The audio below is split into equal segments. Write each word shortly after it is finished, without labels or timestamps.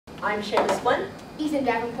I'm Seamus Flynn. Ethan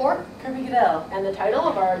Davenport. Kirby Goodell. And the title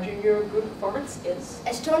of our junior group performance is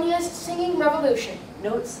Estonia's Singing Revolution.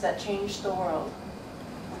 Notes that changed the world.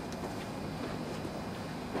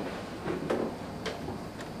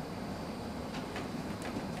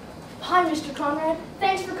 Hi, Mr. Conrad.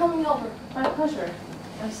 Thanks for coming over. My pleasure.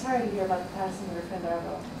 I'm sorry to hear about the passing of your friend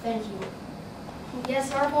Arvo. Thank you.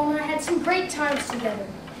 Yes, Arvo and I had some great times together.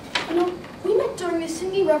 You know, we met during the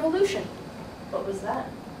Singing Revolution. What was that?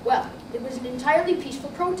 Well, it was an entirely peaceful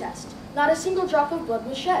protest. Not a single drop of blood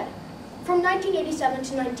was shed. From 1987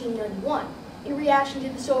 to 1991, in reaction to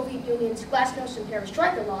the Soviet Union's glasnost and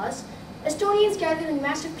perestroika laws, Estonians gathered in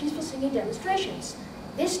massive peaceful singing demonstrations.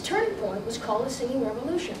 This turning point was called the Singing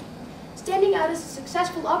Revolution. Standing out as a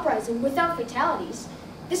successful uprising without fatalities,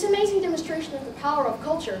 this amazing demonstration of the power of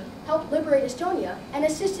culture helped liberate Estonia and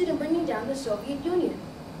assisted in bringing down the Soviet Union.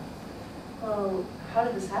 Well, how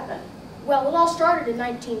did this happen? Well, it all started in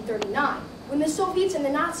 1939, when the Soviets and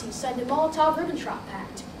the Nazis signed the Molotov-Ribbentrop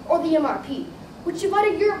Pact, or the MRP, which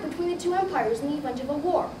divided Europe between the two empires in the event of a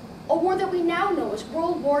war that we now know as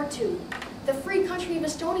World War II. The free country of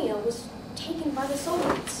Estonia was taken by the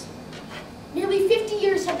Soviets. Nearly 50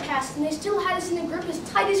 years had passed, and they still had us in a grip as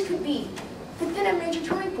tight as could be. But then a major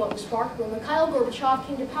turning point was sparked when Mikhail Gorbachev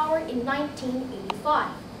came to power in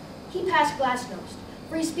 1985. He passed glasnost,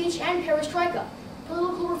 free speech, and perestroika,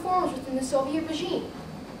 political reforms within the Soviet regime.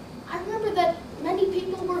 I remember that many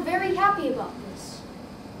people were very happy about this.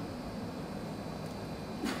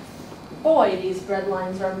 Boy, these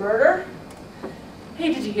breadlines are murder.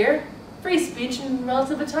 Hey, did you hear? Free speech and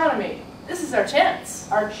relative autonomy. This is our chance.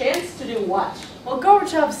 Our chance to do what? Well,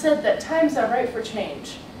 Gorbachev said that times are right for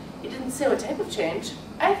change. He didn't say what type of change.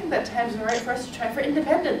 I think that times are right for us to try for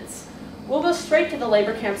independence. We'll go straight to the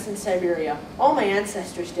labor camps in Siberia. All my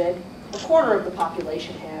ancestors did. A quarter of the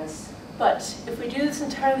population has. But if we do this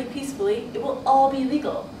entirely peacefully, it will all be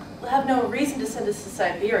legal. We'll have no reason to send us to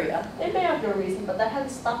Siberia. They may have no reason, but that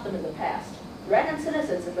hasn't stopped them in the past. Random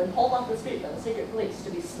citizens have been pulled off the street by the secret police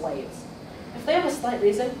to be slaves. If they have a slight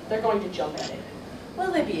reason, they're going to jump at it.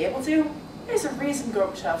 Will they be able to? There's a reason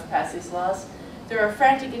Gorbachev passed these laws. They're a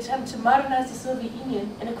frantic attempt to modernize the Soviet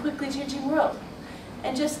Union in a quickly changing world.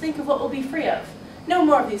 And just think of what we'll be free of. No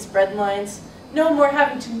more of these breadlines. No more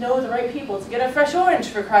having to know the right people to get a fresh orange,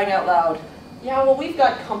 for crying out loud. Yeah, well, we've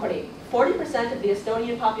got company. 40% of the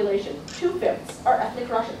Estonian population, 2/5, are ethnic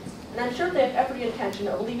Russians. And I'm sure they have every intention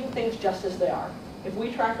of leaving things just as they are. If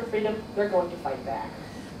we try for freedom, they're going to fight back.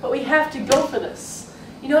 But we have to go for this.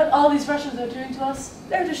 You know what all these Russians are doing to us?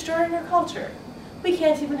 They're destroying our culture. We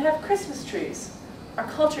can't even have Christmas trees. Our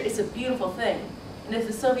culture is a beautiful thing. And if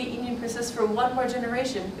the Soviet Union persists for one more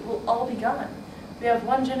generation, it will all be gone. We have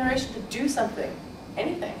one generation to do something.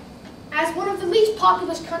 Anything. As one of the least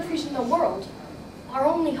populous countries in the world, our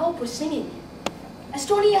only hope was singing.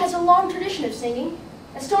 Estonia has a long tradition of singing.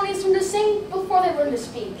 Estonians learn to sing before they learn to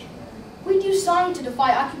speak. We do song to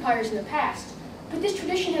defy occupiers in the past, but this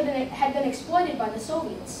tradition had been exploited by the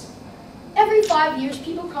Soviets. Every 5 years,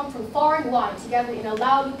 people come from far and wide together in a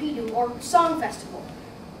loud Upidu, or song festival.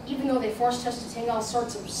 Even though they forced us to sing all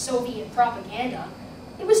sorts of Soviet propaganda,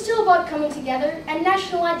 it was still about coming together and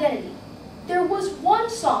national identity. There was one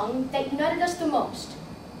song that united us the most,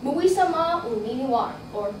 Muisama Uniniwar,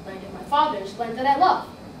 or Land of My Fathers, Land That I Love,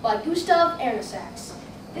 by Gustav Ernesaks.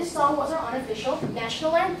 This song was our unofficial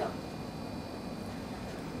national anthem.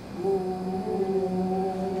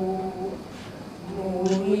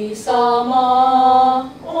 Muisama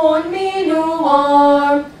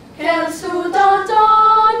Uniniwar, kel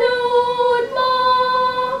sudataanud ma,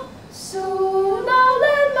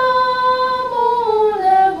 sudalen ma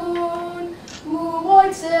molevun, mu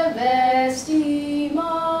oitsevestima.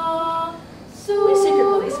 The secret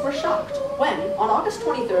police were shocked when, on August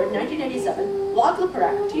 23, 1987, Ladla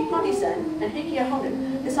Parak, Tiitmani Sen, and Heikki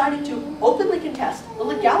Ahonen decided to openly contest the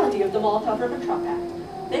legality of the Molotov-Ribbentrop Pact.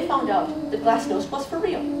 They found out that glasnost was for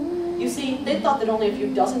real. You see, they thought that only a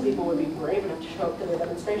few dozen people would be brave enough to show up to their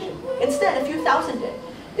demonstration. Instead, a few thousand did,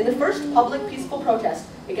 in the first public peaceful protest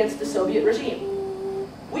against the Soviet regime.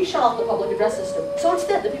 We shut off the public address system, so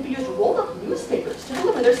instead the people used rolled-up newspapers to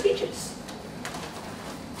deliver their speeches.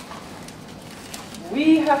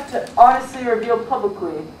 We have to honestly reveal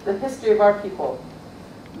publicly the history of our people.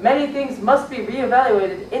 Many things must be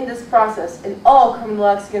reevaluated in this process, and all criminal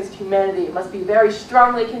acts against humanity must be very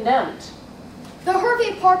strongly condemned. The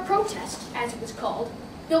Hervey Park protest, as it was called,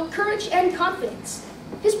 built courage and confidence.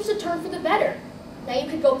 This was a turn for the better. Now you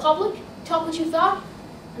could go public, talk what you thought,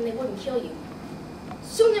 and they wouldn't kill you.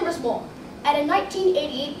 Soon there was more. At a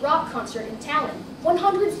 1988 rock concert in Tallinn,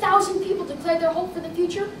 100,000 people declared their hope for the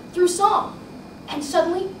future through song. And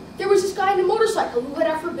suddenly, There was this guy in a motorcycle who had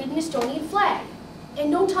our forbidden Estonian flag.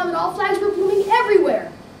 In no time at all, flags were blooming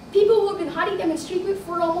everywhere. People who had been hiding them in secret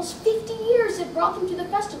for almost 50 years had brought them to the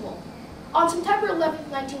festival. On September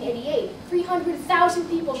 11, 1988, 300,000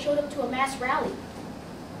 people showed up to a mass rally.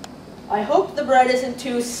 I hope the bread isn't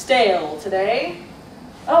too stale today.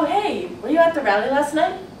 Oh hey, were you at the rally last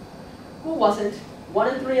night? Who wasn't?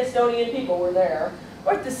 1 in 3 Estonian people were there.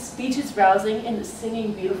 Weren't the speeches rousing and the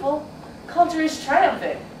singing beautiful? Culture is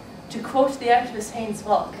triumphing. To quote the activist Haynes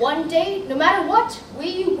Falk. One day, no matter what,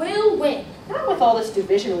 we will win. Not with all this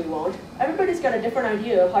division we won't. Everybody's got a different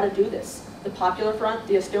idea of how to do this. The Popular Front,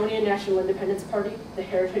 the Estonian National Independence Party, the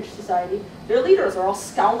Heritage Society, their leaders are all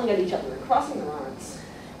scowling at each other and crossing their arms.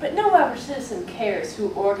 But no average citizen cares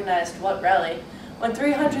who organized what rally. When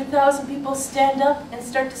 300,000 people stand up and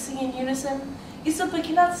start to sing in unison, you simply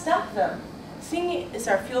cannot stop them. Singing is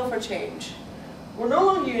our fuel for change. We're no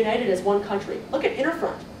longer united as one country. Look at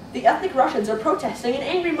Interfront. The ethnic Russians are protesting in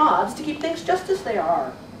angry mobs to keep things just as they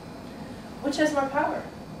are. Which has more power,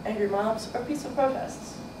 angry mobs or peaceful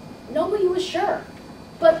protests? Nobody was sure.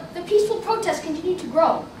 But the peaceful protests continued to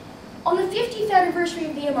grow. On the 50th anniversary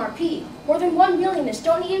of the MRP, more than 1 million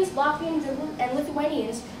Estonians, Latvians, and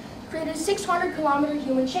Lithuanians created a 600-kilometer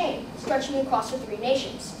human chain stretching across the 3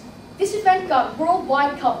 nations. This event got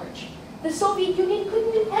worldwide coverage. The Soviet Union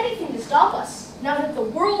couldn't do anything to stop us, now that the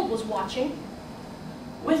world was watching.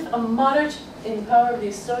 With a moderate in the power of the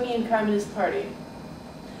Estonian Communist Party.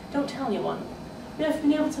 Don't tell anyone. We have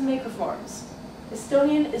been able to make reforms.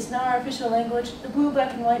 Estonian is now our official language, the blue,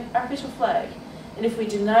 black, and white, our official flag. And if we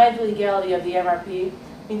deny the legality of the MRP, it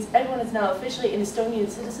means everyone is now officially an Estonian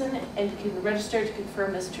citizen and can register to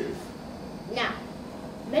confirm this truth. Now,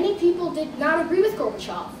 many people did not agree with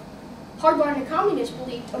Gorbachev. Hardliner communists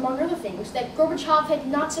believed, among other things, that Gorbachev had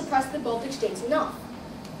not suppressed the Baltic states enough.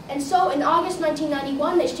 And so, in August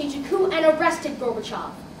 1991, they staged a coup and arrested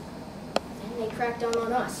Gorbachev. Then they cracked down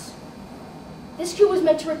on us. This coup was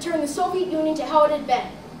meant to return the Soviet Union to how it had been.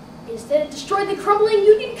 Instead, it destroyed the crumbling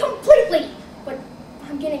Union completely. But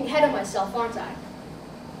I'm getting ahead of myself, aren't I?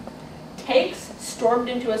 Tanks stormed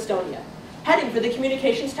into Estonia, heading for the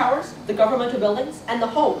communications towers, the governmental buildings, and the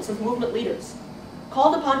homes of movement leaders.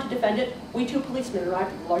 Called upon to defend it, we 2 policemen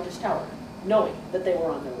arrived at the largest tower, knowing that they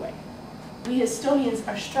were on their way. We Estonians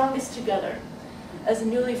are strongest together. As the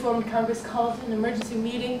newly formed Congress called an emergency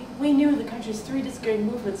meeting, we knew the country's 3 disagreeing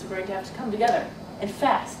movements were going to have to come together, and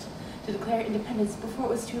fast, to declare independence before it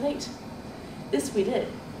was too late. This we did.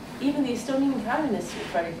 Even the Estonian communists were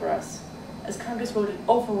fighting for us. As Congress voted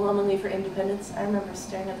overwhelmingly for independence, I remember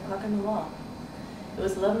staring at the clock on the wall. It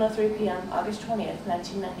was 11:03 p.m., August 20th,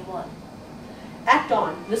 1991. At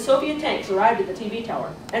dawn, the Soviet tanks arrived at the TV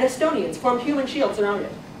tower, and Estonians formed human shields around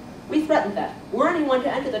it. We threatened that, were anyone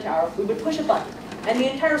to enter the tower, we would push a button, and the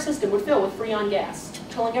entire system would fill with Freon gas,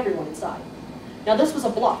 killing everyone inside. Now this was a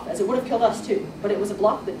bluff, as it would have killed us too, but it was a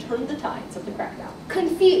bluff that turned the tides of the crackdown.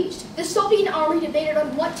 Confused, the Soviet army debated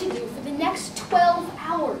on what to do for the next 12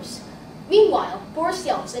 hours. Meanwhile, Boris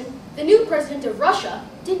Yeltsin, the new president of Russia,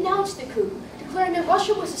 denounced the coup, declaring that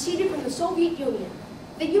Russia was seceded from the Soviet Union.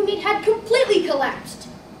 The Union had completely collapsed.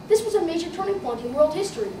 This was a major turning point in world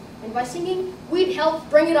history, and by singing, we'd help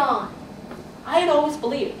bring it on. I had always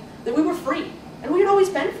believed that we were free, and we had always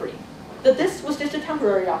been free, that this was just a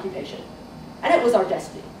temporary occupation. And it was our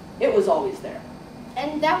destiny. It was always there.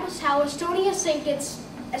 And that was how Estonia saved its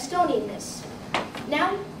Estonianness.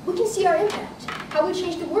 Now, we can see our impact, how we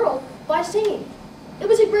changed the world by singing. It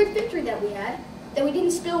was a great victory that we had, that we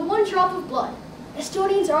didn't spill 1 drop of blood.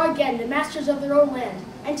 Estonians are again the masters of their own land,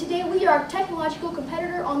 and today we are a technological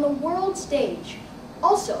competitor on the world stage.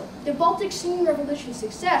 Also, the Baltic singing revolution's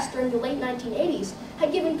success during the late 1980s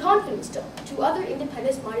had given confidence to other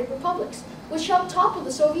independence-minded republics, which helped topple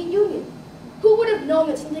the Soviet Union. Who would have known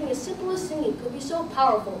that something as simple as singing could be so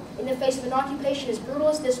powerful in the face of an occupation as brutal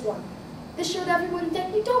as this one? This showed everyone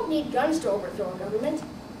that you don't need guns to overthrow a government.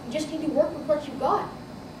 You just need to work with what you got.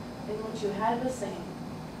 And what you had was singing.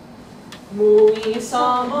 Mój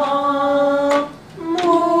sama